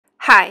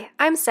Hi,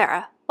 I'm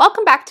Sarah.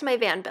 Welcome back to my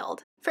van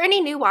build. For any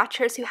new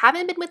watchers who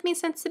haven't been with me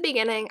since the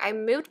beginning, I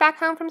moved back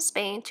home from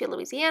Spain to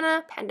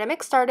Louisiana,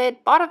 pandemic started,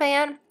 bought a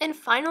van, and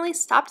finally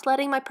stopped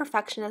letting my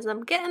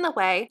perfectionism get in the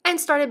way and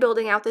started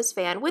building out this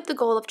van with the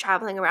goal of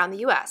traveling around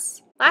the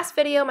US. Last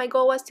video, my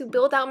goal was to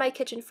build out my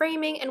kitchen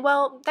framing, and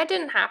well, that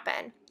didn't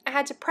happen. I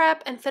had to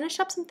prep and finish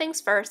up some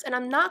things first, and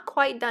I'm not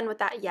quite done with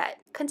that yet.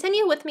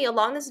 Continue with me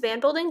along this van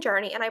building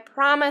journey, and I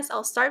promise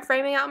I'll start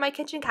framing out my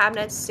kitchen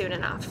cabinets soon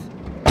enough.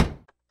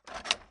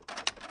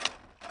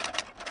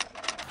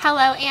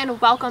 Hello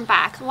and welcome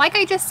back. Like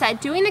I just said,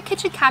 doing the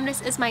kitchen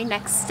cabinets is my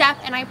next step,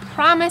 and I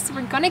promise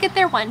we're gonna get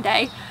there one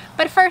day.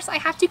 But first, I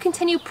have to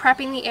continue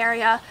prepping the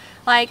area,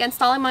 like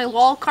installing my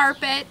wall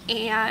carpet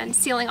and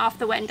sealing off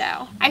the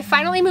window. I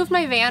finally moved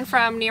my van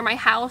from near my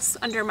house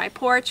under my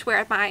porch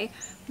where my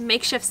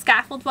makeshift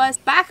scaffold was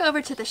back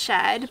over to the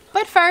shed.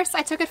 But first,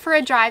 I took it for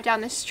a drive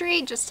down the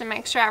street just to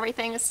make sure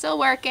everything is still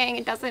working.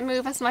 It doesn't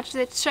move as much as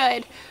it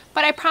should,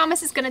 but I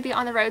promise it's going to be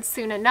on the road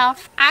soon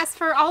enough. As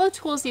for all the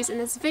tools used in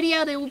this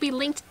video, they will be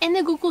linked in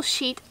the Google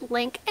Sheet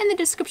link in the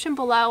description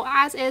below,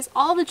 as is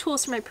all the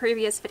tools from my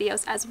previous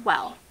videos as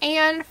well.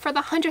 And for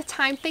the 100th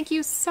time, thank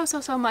you so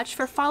much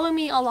for following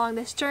me along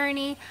this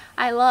journey.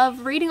 I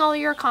love reading all of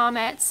your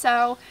comments,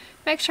 so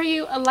make sure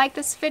you like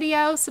this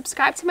video,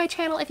 subscribe to my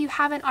channel if you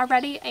haven't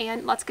already,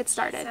 and let's get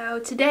started. So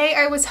today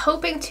I was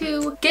hoping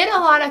to get a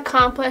lot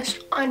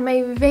accomplished on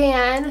my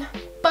van,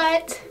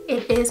 but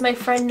it is my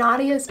friend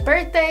Nadia's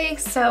birthday,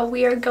 so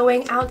we are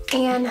going out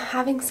and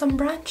having some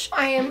brunch.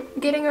 I am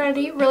getting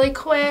ready really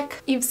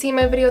quick. You've seen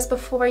my videos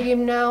before, you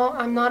know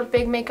I'm not a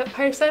big makeup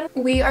person.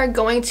 We are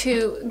going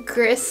to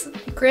grease.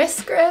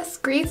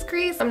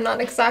 I'm not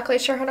exactly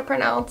sure how to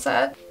pronounce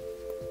it.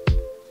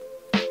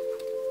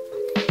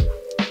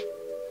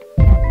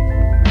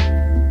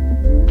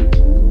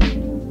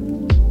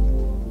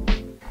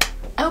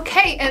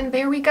 Okay, and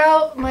there we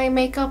go, my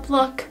makeup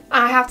look.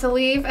 I have to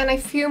leave in a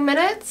few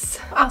minutes.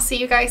 I'll see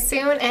you guys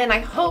soon, and I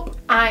hope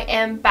I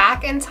am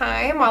back in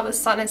time while the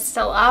sun is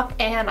still up,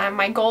 and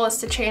my goal is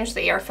to change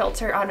the air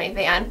filter on my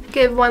van.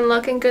 Give one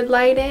look in good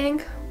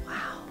lighting.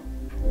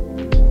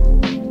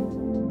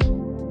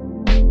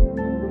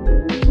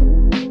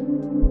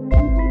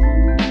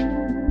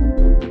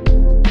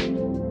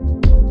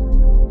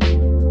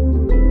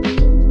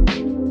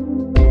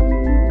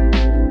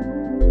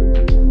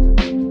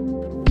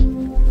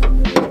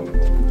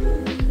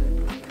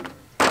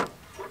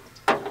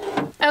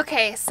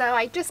 Okay, so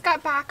I just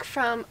got back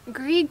from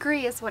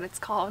Gris is what it's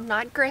called,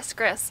 not Gris.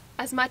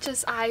 As much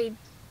as I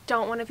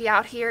don't want to be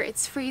out here,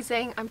 it's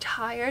freezing, I'm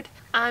tired.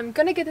 I'm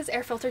gonna get this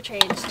air filter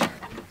changed.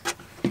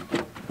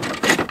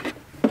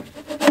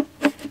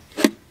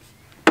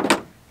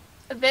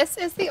 This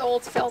is the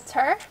old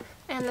filter,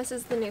 and this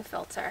is the new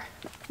filter.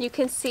 You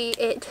can see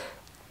it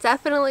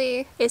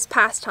definitely is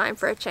past time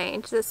for a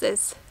change. This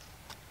is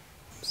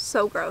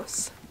so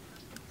gross.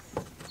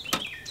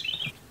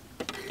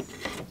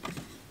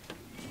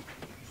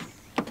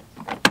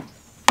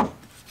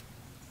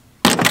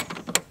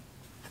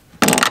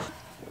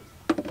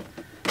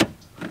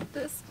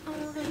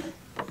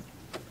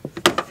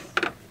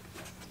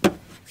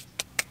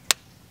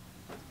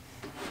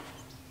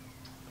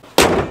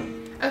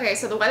 Okay,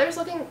 so the weather's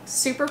looking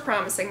super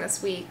promising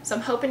this week, so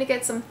I'm hoping to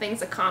get some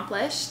things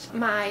accomplished.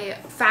 My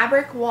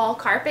fabric wall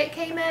carpet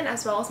came in,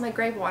 as well as my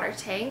gray water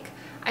tank.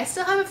 I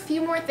still have a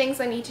few more things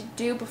I need to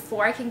do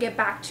before I can get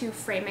back to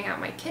framing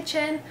out my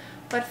kitchen,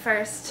 but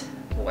first,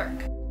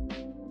 work.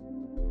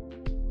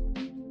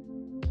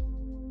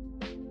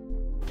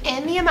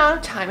 In the amount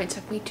of time it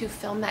took me to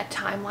film that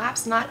time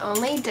lapse, not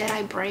only did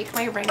I break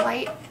my ring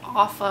light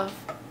off of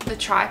the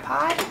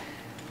tripod,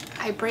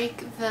 I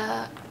break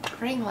the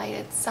ring light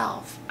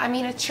itself. I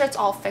mean, it's sure it's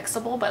all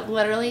fixable, but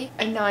literally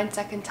a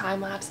 9-second time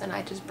lapse and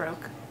I just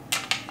broke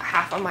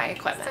half of my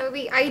equipment. So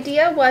the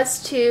idea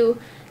was to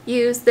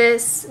use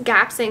this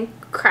gaps and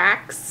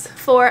cracks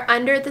for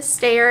under the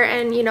stair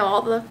and, you know,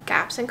 all the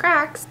gaps and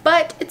cracks,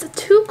 but it's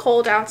too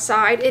cold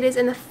outside. It is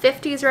in the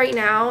 50s right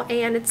now,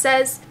 and it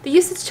says the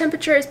usage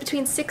temperature is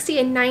between 60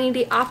 and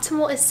 90,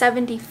 optimal is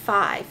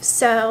 75,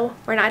 so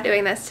we're not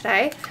doing this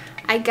today.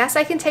 I guess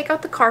I can take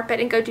out the carpet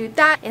and go do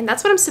that, and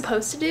that's what I'm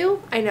supposed to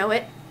do. I know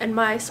it in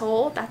my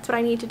soul, that's what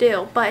I need to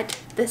do,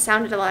 but this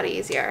sounded a lot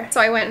easier.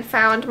 So I went and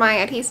found my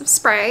adhesive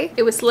spray.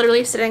 It was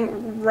literally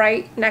sitting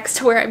right next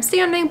to where I'm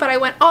standing, but I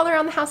went all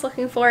around the house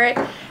looking for it.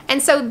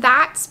 And so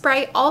that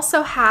spray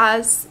also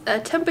has a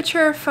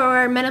temperature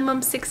for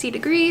minimum 60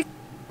 degrees.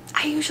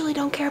 I usually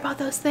don't care about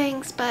those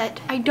things, but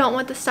I don't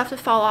want the stuff to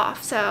fall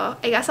off, so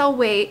I guess I'll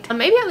wait.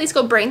 Maybe at least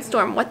go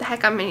brainstorm what the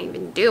heck I'm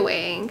even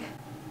doing.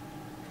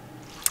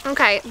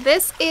 Okay,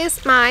 this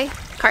is my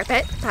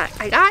carpet that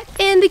I got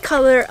in the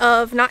color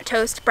of not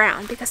toast,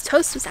 brown, because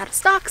toast was out of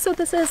stock, so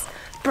this is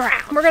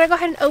brown. We're gonna go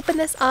ahead and open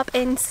this up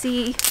and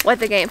see what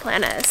the game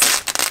plan is.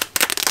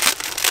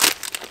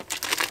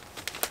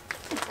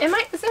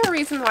 Is there a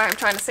reason why I'm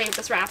trying to save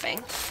this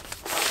wrapping?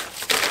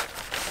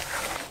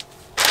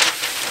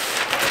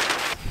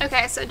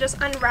 Okay, so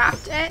just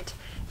unwrapped it,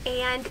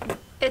 and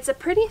It's a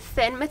pretty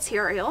thin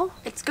material.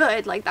 It's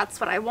good, like that's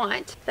what I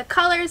want. The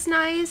color's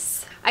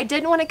nice. I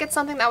didn't want to get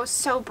something that was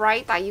so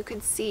bright that you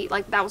could see,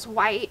 like that was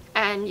white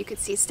and you could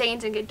see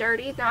stains and get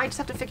dirty. Now I just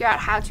have to figure out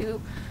how to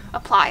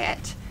apply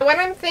it. What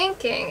I'm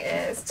thinking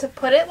is to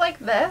put it like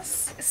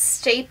this,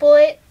 staple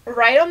it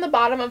right on the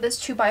bottom of this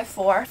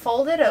 2x4,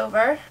 fold it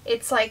over.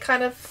 It's like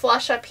kind of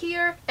flush up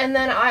here, and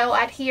then I'll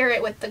adhere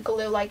it with the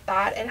glue like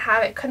that and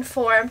have it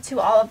conform to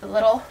all of the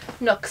little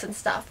nooks and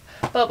stuff.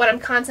 But what I'm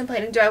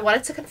contemplating, do I want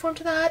it to conform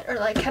to that, or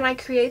like can I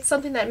create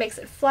something that makes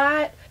it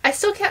flat? I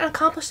still can't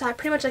accomplish that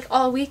pretty much like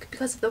all week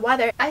because of the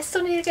weather. I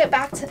still need to get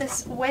back to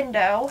this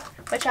window,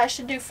 which I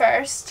should do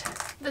first.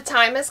 The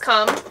time has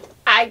come.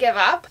 I give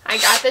up. I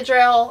got the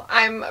drill.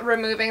 I'm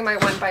removing my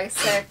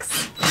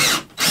 1x6.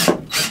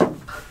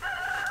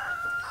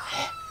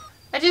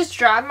 I just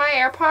dropped my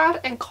AirPod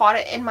and caught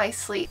it in my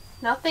sleep.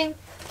 Nothing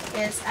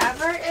is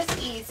ever as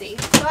easy,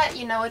 but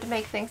you know what would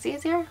make things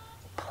easier?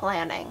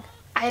 Planning.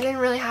 I didn't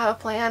really have a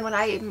plan when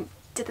I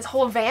did this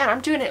whole van. I'm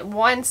doing it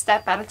one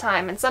step at a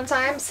time, and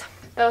sometimes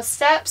those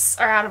steps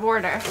are out of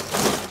order.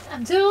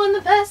 I'm doing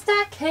the best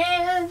I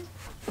can.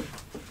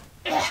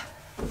 Ugh.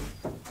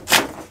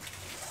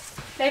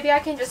 Maybe I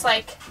can just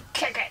like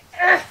kick it.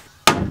 Ugh.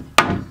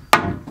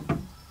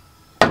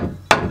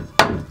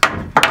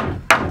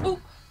 Ooh,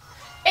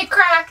 it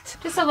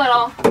cracked just a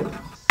little.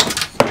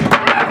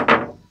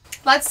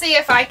 Let's see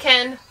if I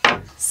can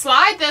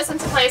slide this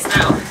into place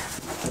now.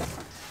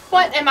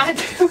 What am I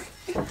doing?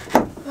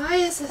 Why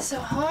is this so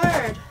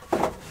hard?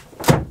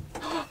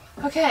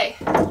 Okay,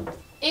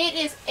 it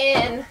is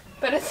in,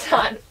 but it's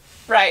not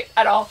right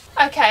at all.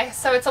 Okay,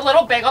 so it's a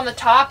little big on the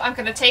top. I'm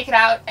gonna take it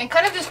out and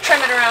kind of just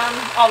trim it around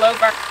all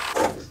over.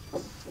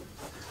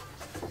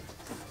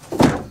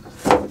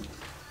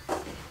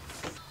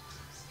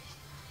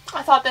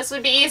 I thought this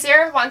would be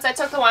easier once I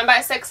took the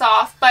 1x6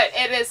 off, but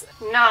it is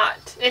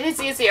not. It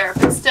is easier,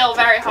 but still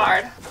very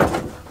hard.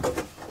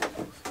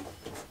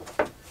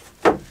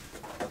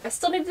 I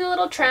still need to do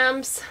little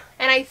trims,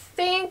 and I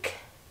think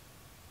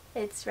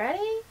it's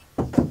ready.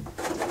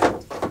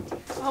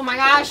 Oh my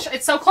gosh,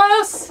 it's so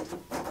close!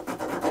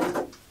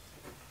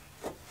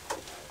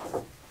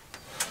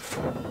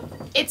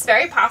 It's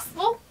very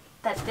possible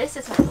that this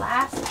is my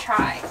last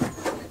try.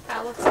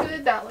 That looks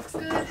good, that looks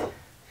good.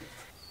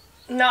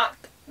 Not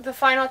the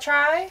final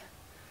try,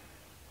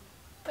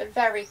 but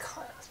very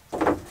close.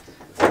 Oh,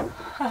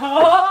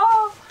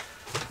 oh,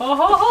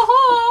 oh,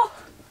 oh.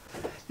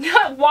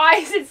 Why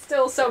is it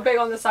still so big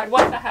on the side?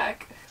 What the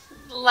heck?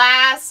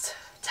 Last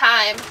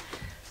time.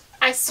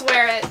 I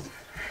swear it.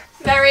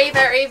 Very,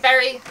 very,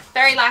 very,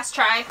 very last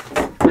try.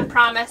 I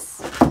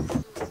promise.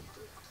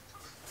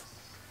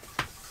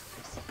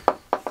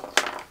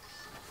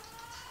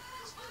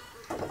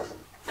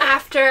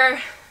 After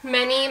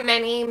many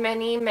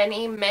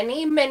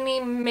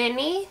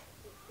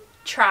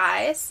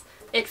tries,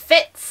 it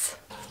fits.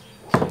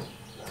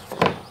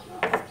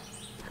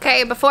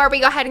 Okay, before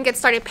we go ahead and get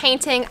started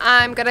painting,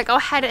 I'm gonna go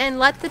ahead and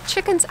let the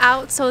chickens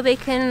out so they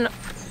can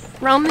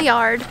roam the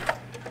yard.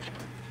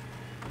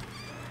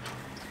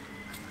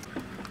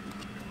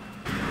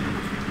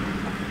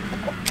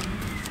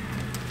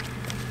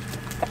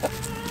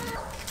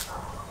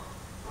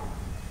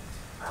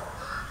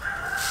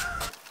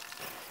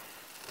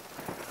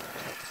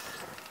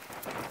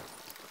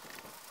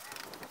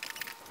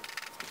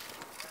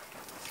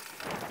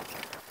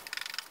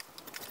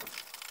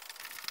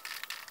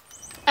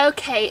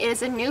 Okay, it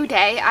is a new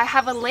day. I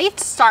have a late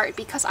start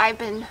because I've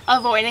been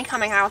avoiding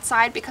coming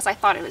outside because I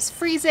thought it was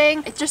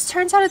freezing. It just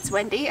turns out it's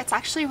windy. It's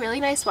actually really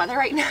nice weather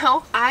right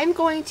now. I'm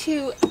going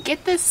to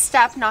get this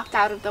step knocked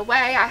out of the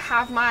way. I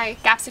have my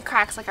gaps and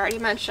cracks like I already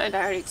mentioned.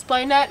 I already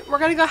explained it. We're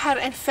going to go ahead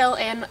and fill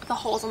in the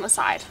holes on the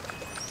side.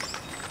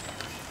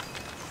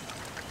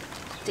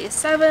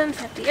 57,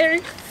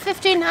 58,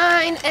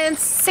 59, and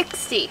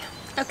 60.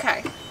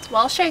 Okay, it's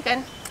well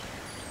shaken.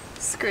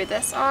 Screw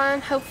this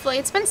on. Hopefully,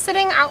 it's been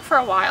sitting out for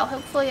a while.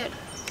 Hopefully it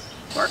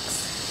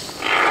works.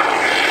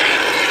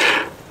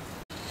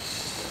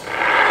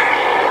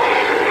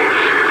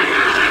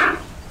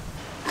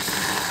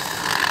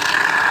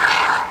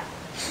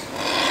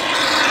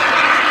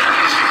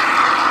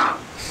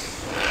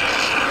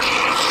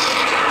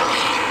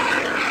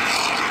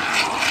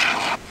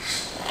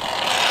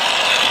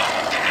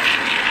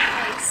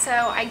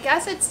 I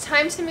guess it's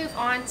time to move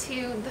on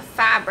to the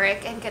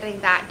fabric and getting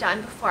that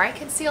done before I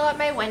can seal up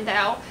my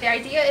window. The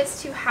idea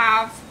is to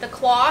have the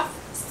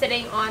cloth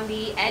sitting on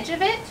the edge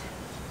of it,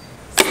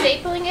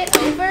 stapling it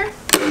over,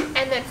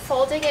 and then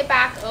folding it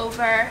back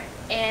over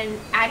and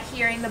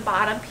adhering the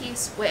bottom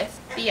piece with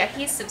the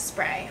adhesive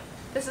spray.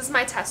 This is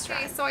my test run.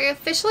 Okay, so I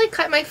officially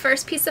cut my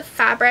first piece of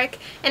fabric,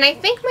 and I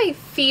think my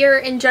fear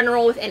in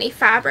general with any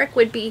fabric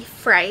would be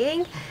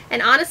fraying.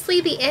 And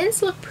honestly, the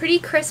ends look pretty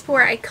crisp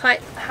where I cut.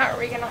 How are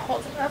we gonna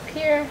hold it up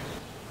here?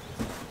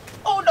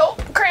 Oh no,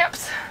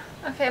 cramps.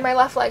 Okay, my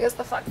left leg is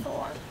the flexible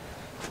one.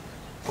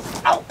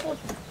 Oh,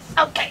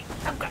 okay,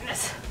 oh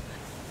goodness.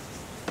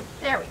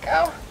 There we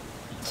go.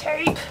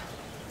 Tape,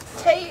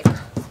 tape,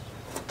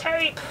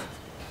 tape.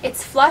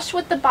 It's flush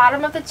with the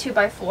bottom of the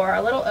 2x4,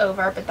 a little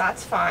over, but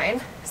that's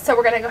fine. So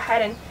we're gonna go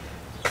ahead and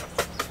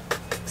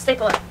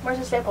staple it. Where's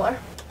the stapler?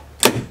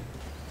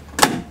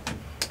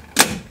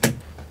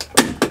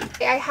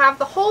 I have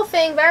the whole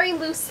thing very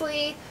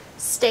loosely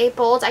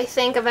stapled. I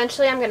think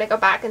eventually I'm gonna go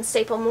back and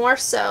staple more,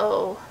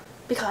 so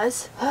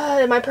because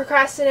am I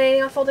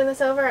procrastinating on folding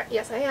this over?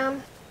 Yes, I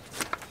am.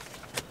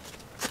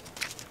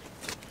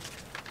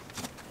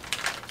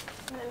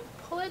 And then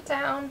pull it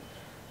down.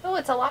 Oh,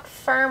 it's a lot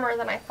firmer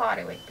than I thought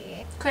it would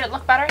be. Could it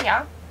look better?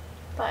 Yeah.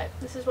 But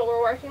this is what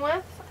we're working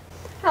with.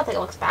 I don't think it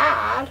looks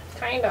bad.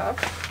 Kind of.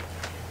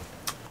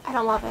 I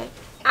don't love it.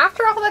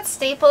 After all that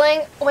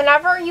stapling,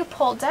 whenever you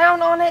pull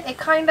down on it, it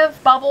kind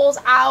of bubbles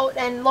out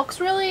and looks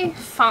really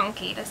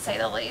funky, to say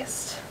the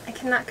least. I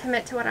cannot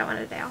commit to what I want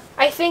to do.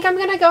 I think I'm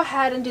going to go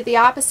ahead and do the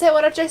opposite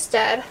what I just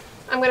did.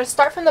 I'm going to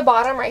start from the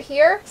bottom right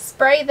here,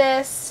 spray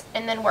this,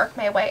 and then work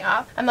my way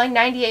up. I'm like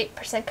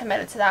 98%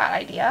 committed to that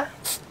idea.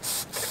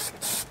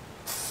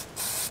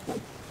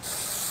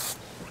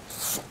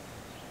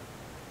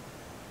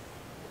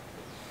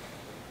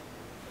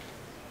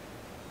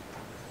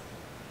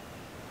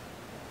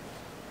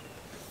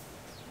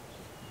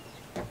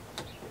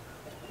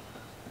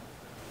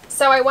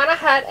 So I went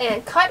ahead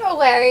and cut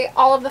away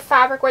all of the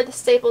fabric where the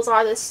staples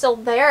are. They're still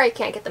there. I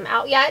can't get them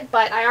out yet,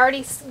 but I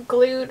already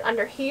glued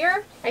under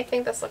here. I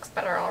think this looks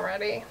better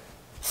already.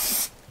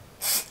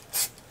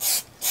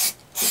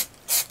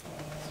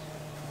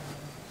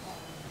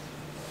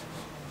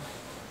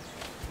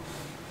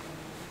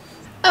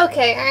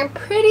 Okay, I'm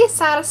pretty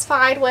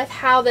satisfied with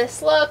how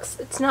this looks.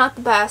 It's not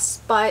the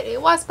best, but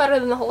it was better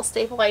than the whole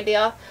staple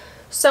idea.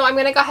 So I'm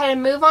going to go ahead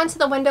and move on to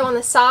the window on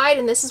the side,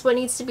 and this is what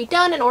needs to be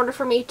done in order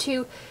for me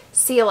to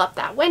seal up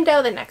that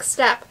window, the next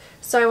step.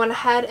 So I went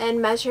ahead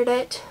and measured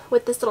it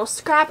with this little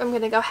scrap. I'm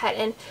going to go ahead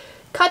and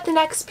cut the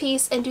next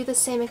piece and do the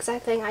same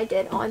exact thing I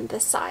did on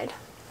this side.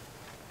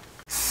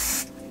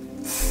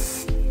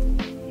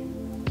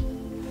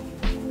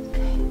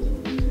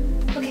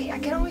 Okay, I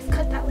can always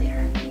cut that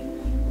later.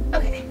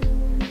 Okay.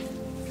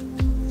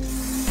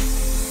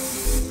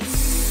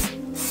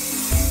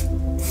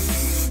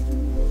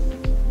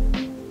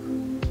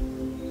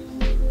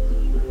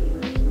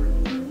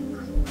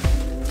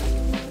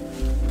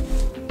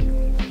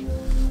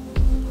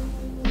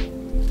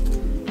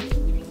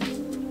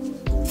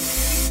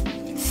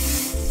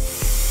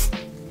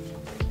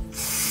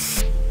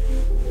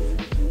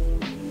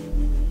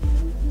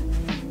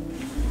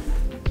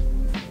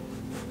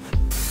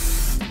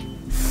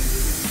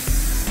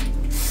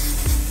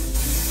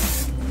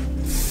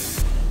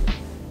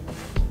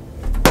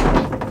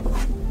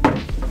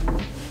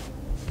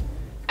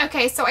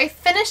 Okay, so I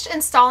finished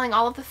installing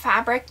all of the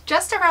fabric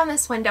just around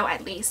this window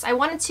at least. I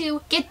wanted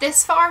to get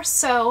this far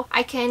so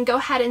I can go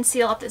ahead and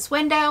seal up this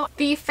window.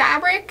 The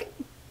fabric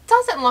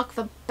doesn't look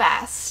the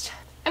best.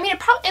 I mean,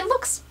 it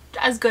looks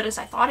as good as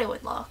I thought it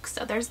would look,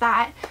 so there's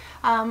that.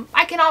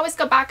 I can always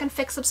go back and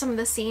fix up some of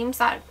the seams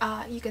that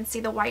you can see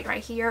the white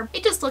right here.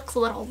 It just looks a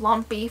little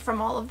lumpy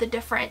from all of the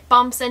different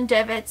bumps and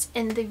divots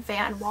in the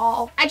van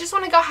wall. I just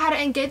want to go ahead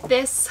and get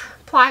this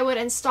plywood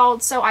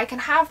installed so I can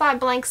have that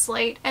blank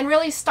slate and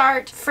really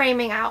start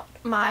framing out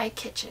my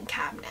kitchen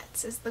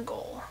cabinets is the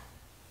goal.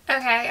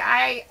 Okay,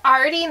 I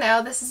already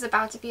know this is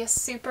about to be a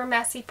super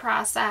messy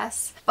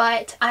process,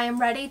 but I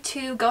am ready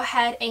to go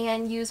ahead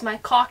and use my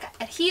caulk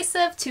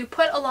adhesive to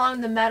put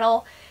along the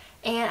metal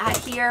and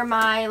adhere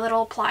my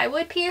little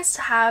plywood piece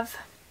to have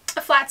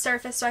a flat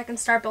surface so I can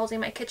start building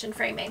my kitchen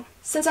framing.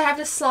 Since I have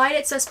to slide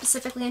it so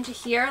specifically into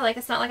here, like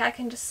it's not like I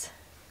can just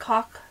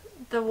caulk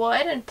the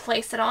wood and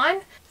place it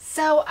on.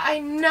 So I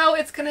know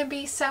it's gonna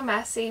be so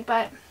messy,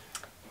 but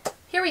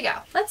here we go.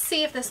 Let's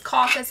see if this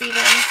caulk is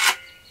even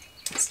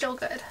still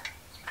good.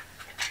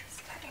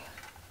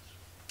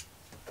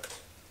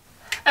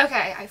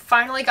 Okay, I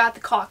finally got the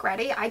caulk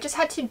ready. I just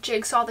had to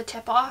jigsaw the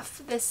tip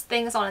off. This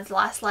thing is on its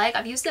last leg.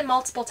 I've used it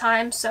multiple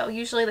times, so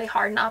usually they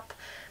harden up.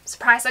 I'm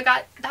surprised I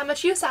got that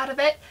much use out of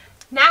it.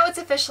 Now it's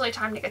officially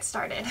time to get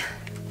started.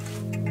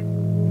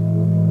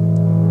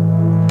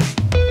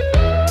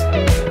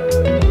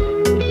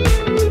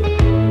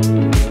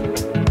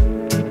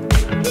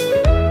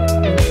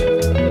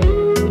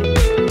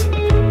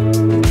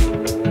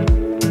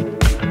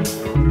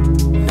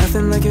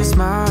 Nothing like your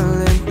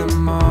smile in the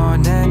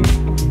morning.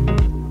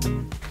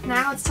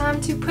 Now it's time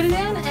to put it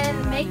in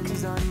and make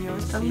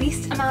the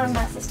least amount of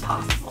mess as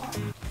possible.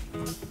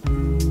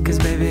 Cause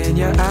baby, in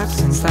your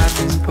absence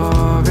life is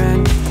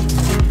boring,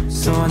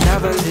 so I'll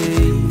never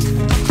leave.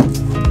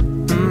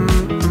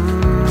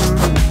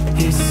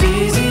 It's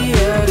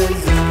easier to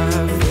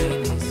love when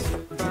it's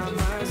by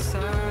my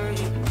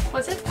side.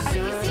 Was it that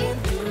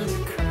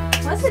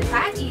easy? Was it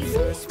that easy?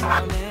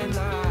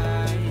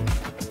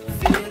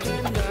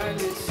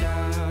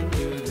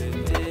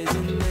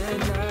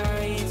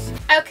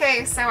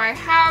 Okay, so I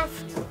have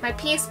my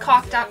piece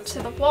caulked up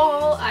to the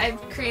wall. I've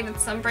created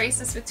some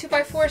braces with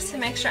 2x4s to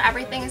make sure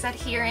everything is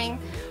adhering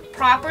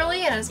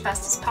properly and as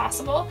best as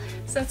possible,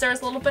 since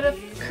there's a little bit of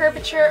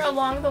curvature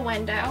along the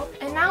window.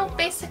 And now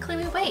basically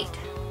we wait.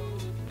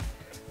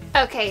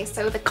 Okay,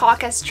 so the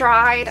caulk has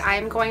dried.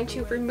 I'm going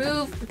to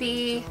remove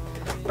the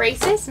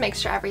braces, make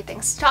sure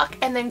everything's stuck,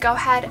 and then go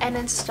ahead and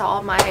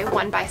install my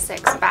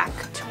 1x6 back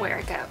to where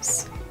it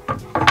goes.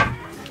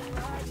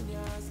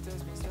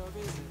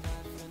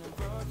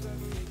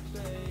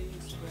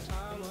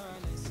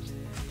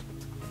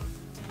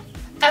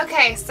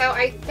 Okay, so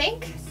I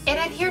think it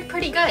adhered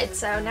pretty good,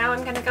 so now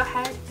I'm gonna go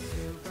ahead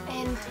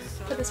and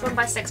put this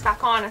 1x6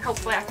 back on, and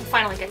hopefully I can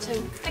finally get to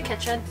the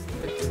kitchen.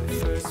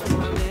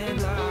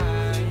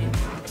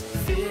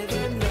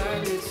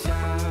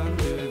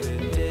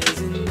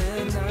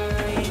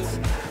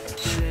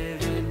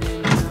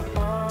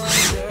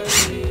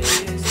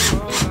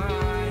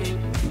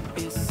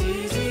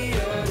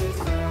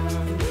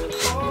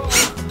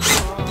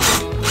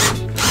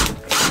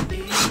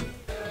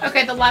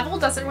 Okay, the level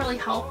doesn't really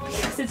help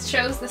because it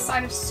shows this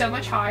side is so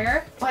much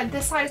higher, but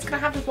this side is going to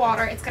have the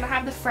water, it's going to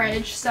have the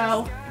fridge,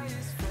 so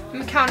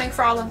I'm accounting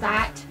for all of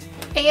that.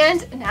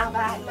 And now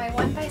that my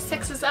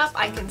 1x6 is up,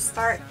 I can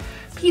start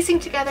piecing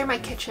together my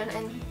kitchen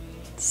and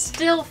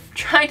still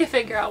trying to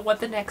figure out what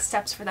the next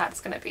steps for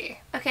that's going to be.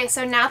 Okay,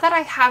 so now that I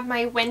have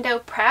my window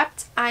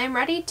prepped, I am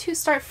ready to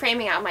start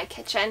framing out my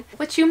kitchen.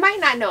 What you might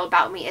not know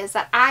about me is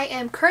that I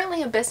am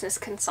currently a business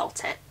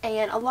consultant,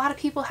 and a lot of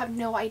people have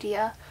no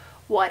idea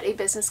what a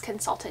business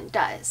consultant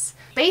does.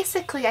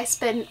 Basically, I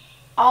spend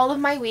all of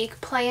my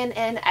week playing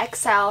in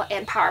Excel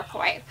and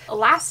PowerPoint.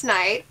 Last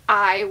night,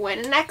 I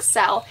went in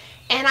Excel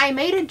and I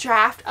made a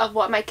draft of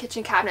what my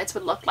kitchen cabinets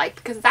would look like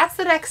because that's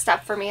the next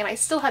step for me and I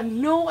still have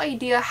no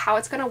idea how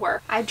it's going to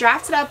work. I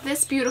drafted up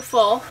this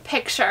beautiful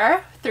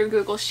picture through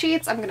Google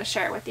Sheets. I'm going to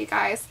share it with you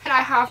guys. And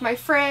I have my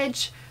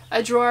fridge,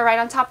 a drawer right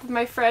on top of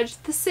my fridge,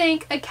 the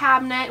sink, a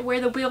cabinet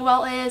where the wheel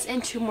well is,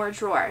 and 2 more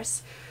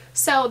drawers.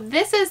 So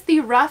this is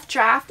the rough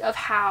draft of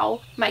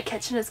how my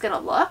kitchen is going to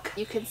look.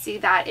 You can see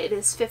that it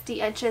is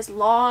 50 inches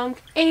long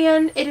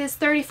and it is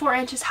 34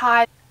 inches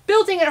high.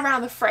 Building it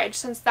around the fridge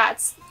since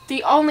that's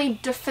the only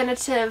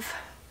definitive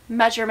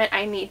measurement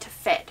I need to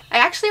fit. I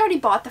actually already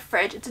bought the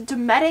fridge. It's a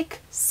Dometic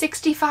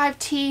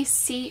 65T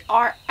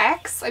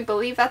CRX. I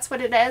believe that's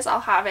what it is. I'll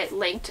have it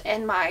linked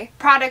in my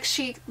product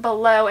sheet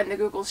below in the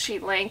Google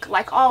Sheet link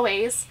like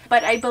always.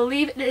 But I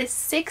believe it is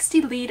 60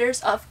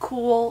 liters of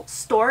cool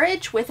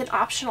storage with an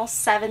optional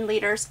 7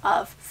 liters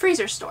of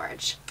freezer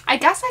storage. I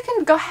guess I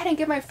can go ahead and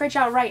get my fridge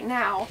out right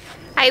now.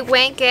 I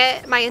went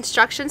get my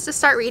instructions to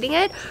start reading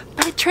it,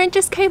 but Trent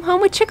just came home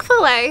with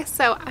Chick-fil-A,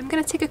 so I'm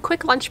gonna take a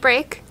quick lunch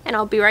break and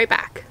I'll be right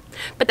back.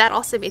 But that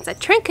also means that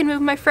Trent can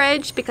move my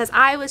fridge because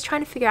I was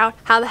trying to figure out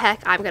how the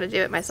heck I'm gonna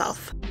do it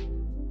myself.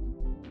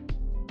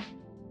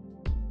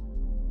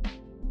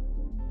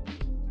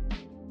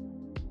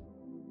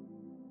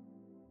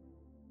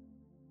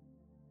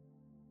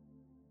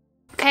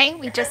 Okay,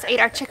 we just ate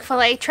our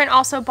Chick-fil-A. Trent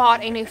also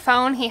bought a new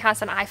phone. He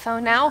has an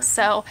iPhone now,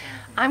 so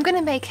I'm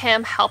gonna make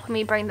him help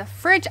me bring the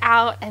fridge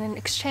out, and in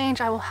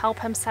exchange I will help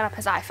him set up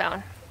his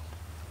iPhone.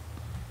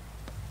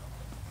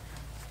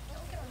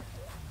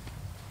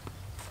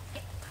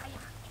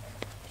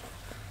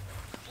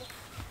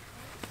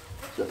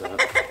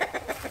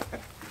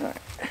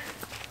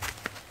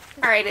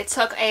 Alright, it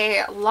took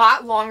a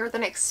lot longer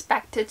than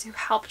expected to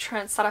help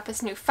Trent set up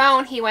his new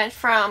phone. He went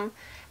from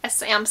a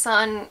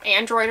Samsung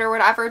Android or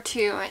whatever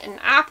to an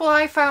Apple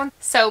iPhone.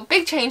 So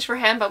big change for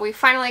him, but we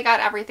finally got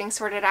everything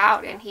sorted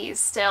out and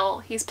he's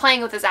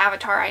playing with his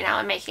avatar right now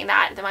and making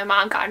that. And then my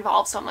mom got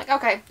involved, so I'm like,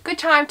 okay, good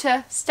time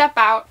to step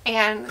out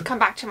and come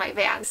back to my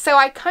van. So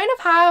I kind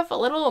of have a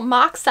little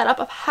mock setup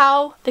of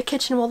how the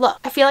kitchen will look.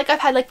 I feel like I've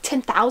had like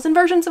 10,000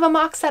 versions of a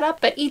mock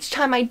setup, but each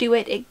time I do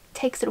it, it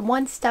takes it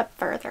one step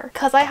further.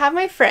 Because I have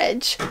my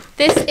fridge.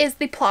 This is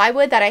the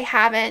plywood that I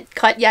haven't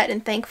cut yet,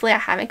 and thankfully I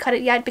haven't cut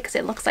it yet because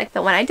it looks like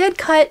the one I did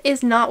cut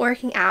is not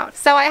working out.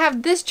 So I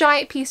have this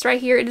giant piece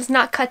right here. It is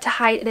not cut to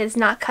height, it is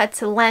not cut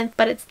to length,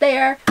 but it's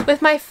there with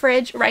my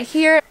fridge right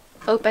here.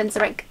 Opens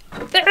like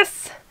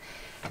this.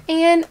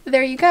 And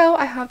there you go.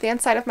 I have the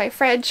inside of my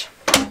fridge.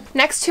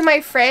 Next to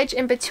my fridge,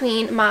 in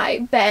between my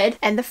bed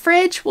and the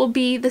fridge, will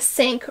be the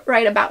sink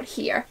right about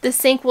here. The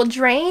sink will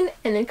drain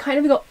and then kind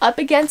of go up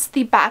against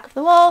the back of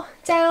the wall,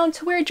 down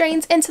to where it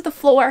drains into the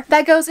floor.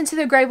 That goes into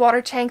the gray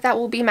water tank that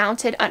will be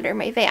mounted under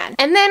my van.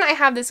 And then I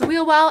have this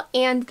wheel well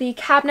and the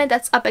cabinet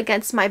that's up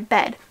against my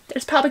bed.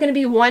 There's probably going to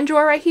be one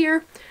drawer right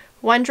here,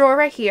 one drawer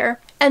right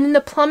here. And then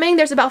the plumbing,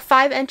 there's about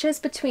 5 inches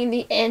between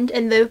the end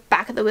and the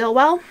back of the wheel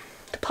well.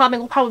 The plumbing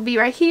will probably be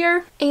right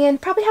here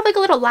and probably have like a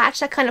little latch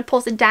that kind of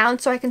pulls it down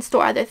so I can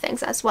store other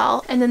things as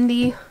well. And then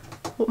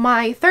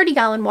my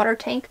 30-gallon water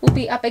tank will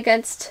be up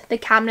against the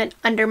cabinet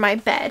under my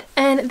bed.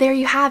 And there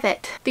you have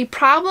it. The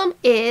problem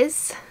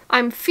is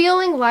I'm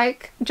feeling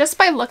like, just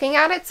by looking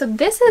at it, so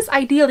this is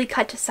ideally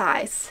cut to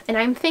size, and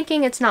I'm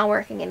thinking it's not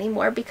working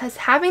anymore because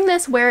having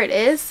this where it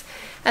is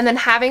and then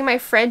having my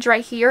fridge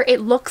right here, it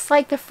looks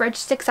like the fridge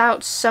sticks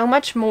out so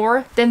much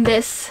more than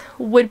this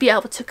would be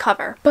able to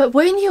cover. But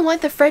wouldn't you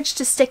want the fridge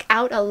to stick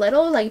out a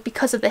little? Like,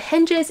 because of the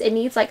hinges, it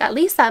needs like at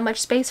least that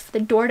much space for the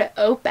door to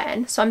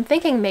open. So I'm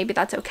thinking maybe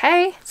that's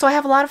okay. So I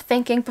have a lot of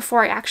thinking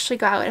before I actually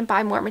go out and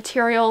buy more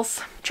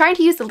materials. Trying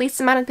to use the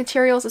least amount of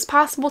materials as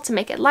possible to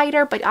make it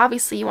lighter, but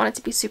obviously you want it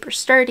to be super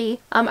sturdy.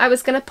 I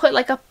was gonna put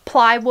like a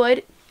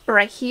plywood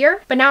right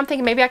here, but now I'm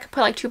thinking maybe I could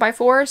put like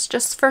 2x4s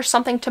just for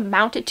something to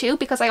mount it to,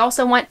 because I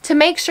also want to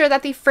make sure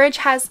that the fridge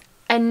has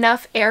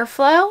enough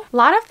airflow. A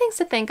lot of things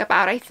to think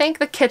about. I think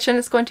the kitchen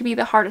is going to be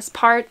the hardest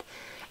part,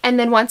 and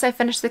then once I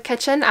finish the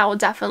kitchen, I will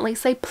definitely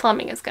say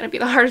plumbing is going to be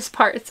the hardest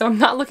part, so I'm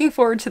not looking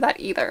forward to that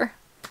either.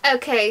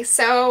 Okay,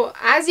 so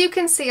as you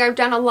can see, I've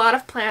done a lot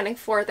of planning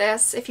for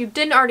this. If you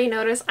didn't already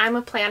notice, I'm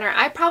a planner.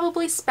 I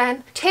probably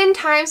spend 10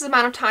 times the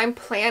amount of time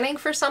planning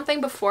for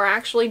something before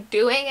actually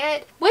doing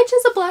it, which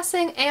is a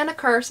blessing and a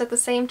curse at the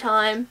same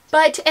time.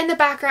 But in the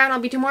background, I'll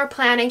be doing more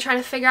planning, trying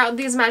to figure out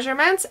these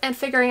measurements and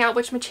figuring out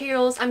which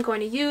materials I'm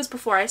going to use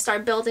before I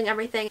start building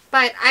everything.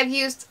 But I've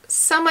used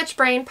so much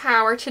brain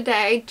power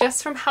today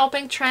just from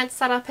helping Trent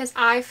set up his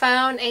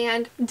iPhone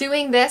and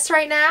doing this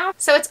right now.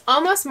 So it's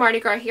almost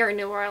Mardi Gras here in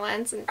New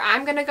Orleans, and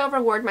I'm gonna go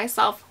reward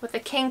myself with a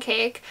king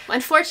cake.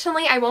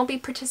 Unfortunately, I won't be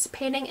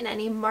participating in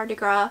any Mardi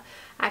Gras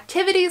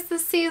activities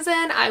this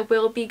season. I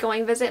will be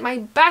going visit my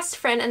best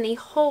friend in the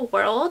whole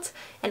world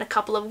in a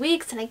couple of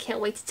weeks, and I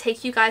can't wait to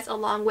take you guys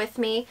along with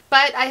me.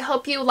 But I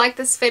hope you like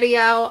this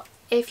video.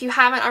 If you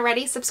haven't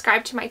already,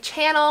 subscribe to my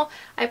channel.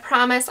 I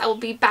promise I will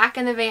be back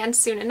in the van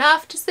soon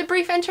enough. Just a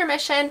brief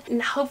intermission,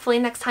 and hopefully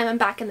next time I'm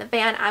back in the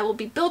van, I will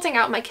be building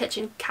out my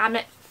kitchen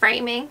cabinet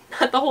framing.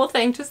 Not the whole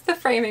thing, just the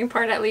framing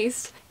part at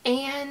least.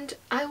 And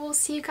I will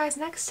see you guys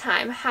next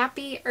time.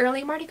 Happy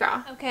early Mardi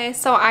Gras. Okay,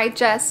 so I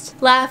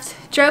just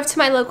left, drove to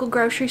my local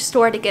grocery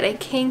store to get a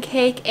king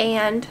cake,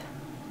 and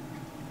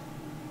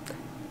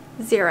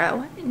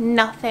zero.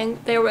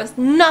 Nothing. There was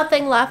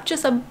nothing left,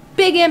 just a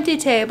big empty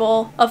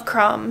table of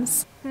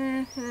crumbs.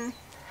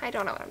 I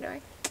don't know what I'm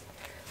doing.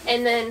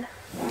 And then,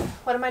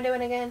 what am I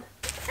doing again?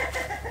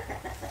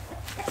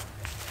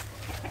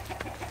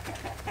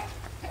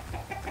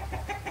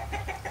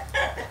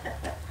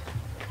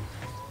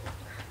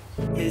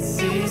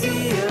 It's easy